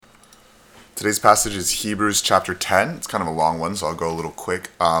Today's passage is Hebrews chapter 10. It's kind of a long one, so I'll go a little quick.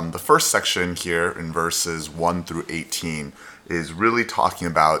 The first section here in verses 1 through 18 is really talking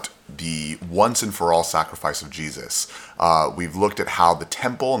about the once and for all sacrifice of Jesus. We've looked at how the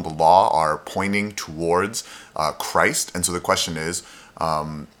temple and the law are pointing towards Christ, and so the question is,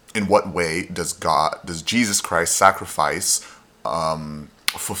 in what way does Jesus Christ's sacrifice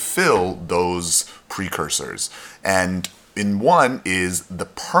fulfill those precursors? And in one is the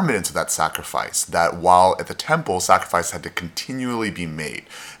permanence of that sacrifice, that while at the temple, sacrifice had to continually be made.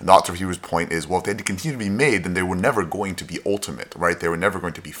 And the author of Hebrews' point is, well, if they had to continue to be made, then they were never going to be ultimate, right? They were never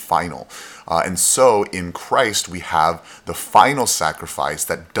going to be final. And so in Christ, we have the final sacrifice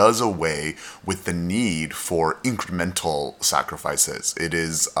that does away with the need for incremental sacrifices. It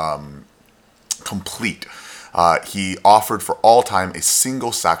is complete. He offered for all time a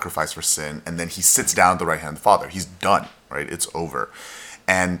single sacrifice for sin, and then he sits down at the right hand of the Father. He's done, right? It's over.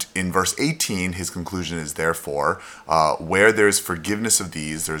 And in verse 18, his conclusion is, therefore, where there is forgiveness of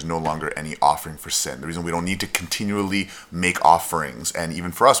these, there is no longer any offering for sin. The reason we don't need to continually make offerings, and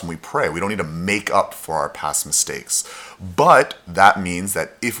even for us when we pray, we don't need to make up for our past mistakes. But that means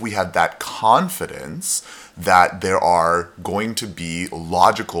that if we have that confidence that there are going to be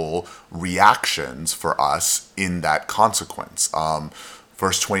logical reactions for us in that consequence.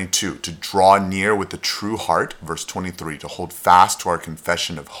 Verse 22, to draw near with the true heart. Verse 23, to hold fast to our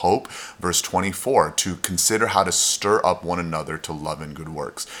confession of hope. Verse 24, to consider how to stir up one another to love and good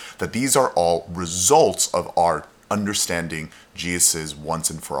works. That these are all results of our understanding Jesus'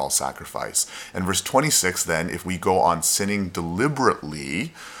 once and for all sacrifice. And verse 26, then, if we go on sinning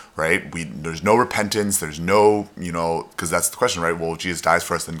deliberately, right? There's no repentance. There's no, because that's the question, right? Well, if Jesus dies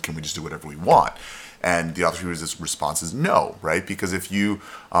for us, then can we just do whatever we want? And the author of Hebrews' response is no, right? Because if you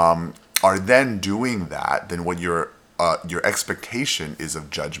are then doing that, then what your expectation is of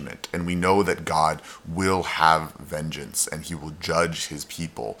judgment. And we know that God will have vengeance and he will judge his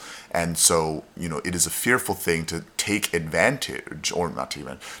people. And so, it is a fearful thing to take advantage, or not take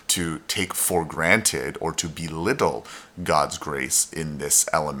advantage, to take for granted or to belittle God's grace in this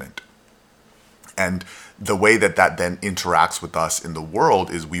element. And the way that then interacts with us in the world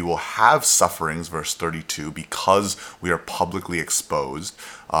is we will have sufferings, verse 32, because we are publicly exposed,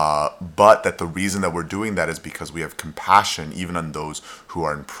 but that the reason that we're doing that is because we have compassion even on those who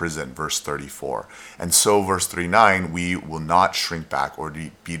are in prison, verse 34. And so, verse 39, we will not shrink back or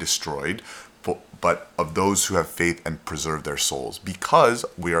be destroyed, but of those who have faith and preserve their souls, because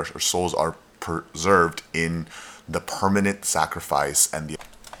our souls are preserved in the permanent sacrifice and the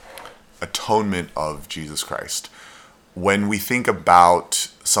atonement of Jesus Christ. When we think about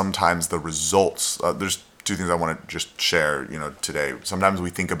sometimes the results, there's two things I want to just share, today. Sometimes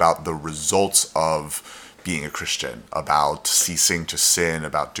we think about the results of being a Christian, about ceasing to sin,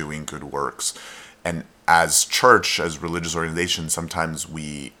 about doing good works. And as church, as religious organizations, sometimes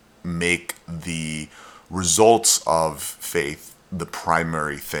we make the results of faith the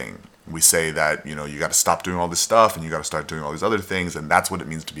primary thing. We say that, you got to stop doing all this stuff and you got to start doing all these other things, and that's what it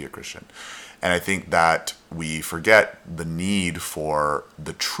means to be a Christian. And I think that we forget the need for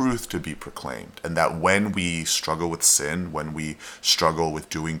the truth to be proclaimed, and that when we struggle with sin, when we struggle with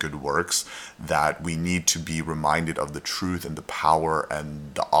doing good works, that we need to be reminded of the truth and the power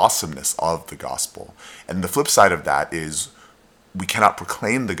and the awesomeness of the gospel. And the flip side of that is we cannot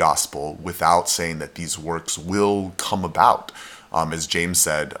proclaim the gospel without saying that these works will come about. As James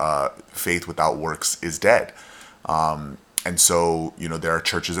said, faith without works is dead. And so, there are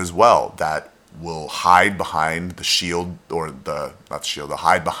churches as well that will hide behind the shield, or they'll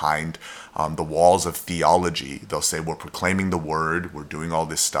hide behind the walls of theology. They'll say, we're proclaiming the word, we're doing all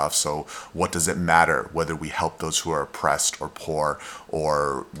this stuff, so what does it matter whether we help those who are oppressed or poor,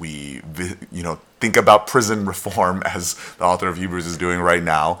 or we, think about prison reform, as the author of Hebrews is doing right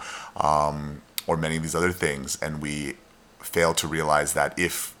now, or many of these other things, and we fail to realize that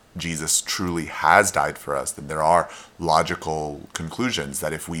if Jesus truly has died for us, then there are logical conclusions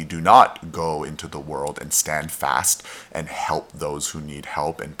that if we do not go into the world and stand fast and help those who need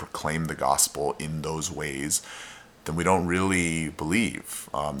help and proclaim the gospel in those ways, then we don't really believe,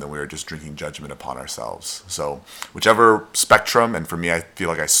 then we are just drinking judgment upon ourselves. So whichever spectrum, and for me, I feel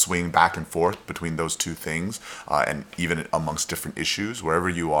like I swing back and forth between those two things, and even amongst different issues, wherever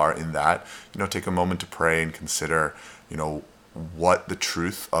you are in that, take a moment to pray and consider, what the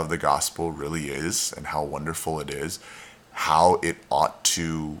truth of the gospel really is and how wonderful it is, how it ought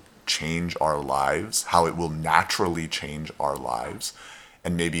to change our lives, how it will naturally change our lives,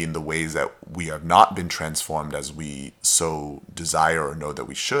 and maybe in the ways that we have not been transformed as we so desire or know that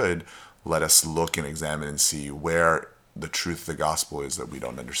we should, let us look and examine and see where the truth of the gospel is that we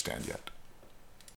don't understand yet.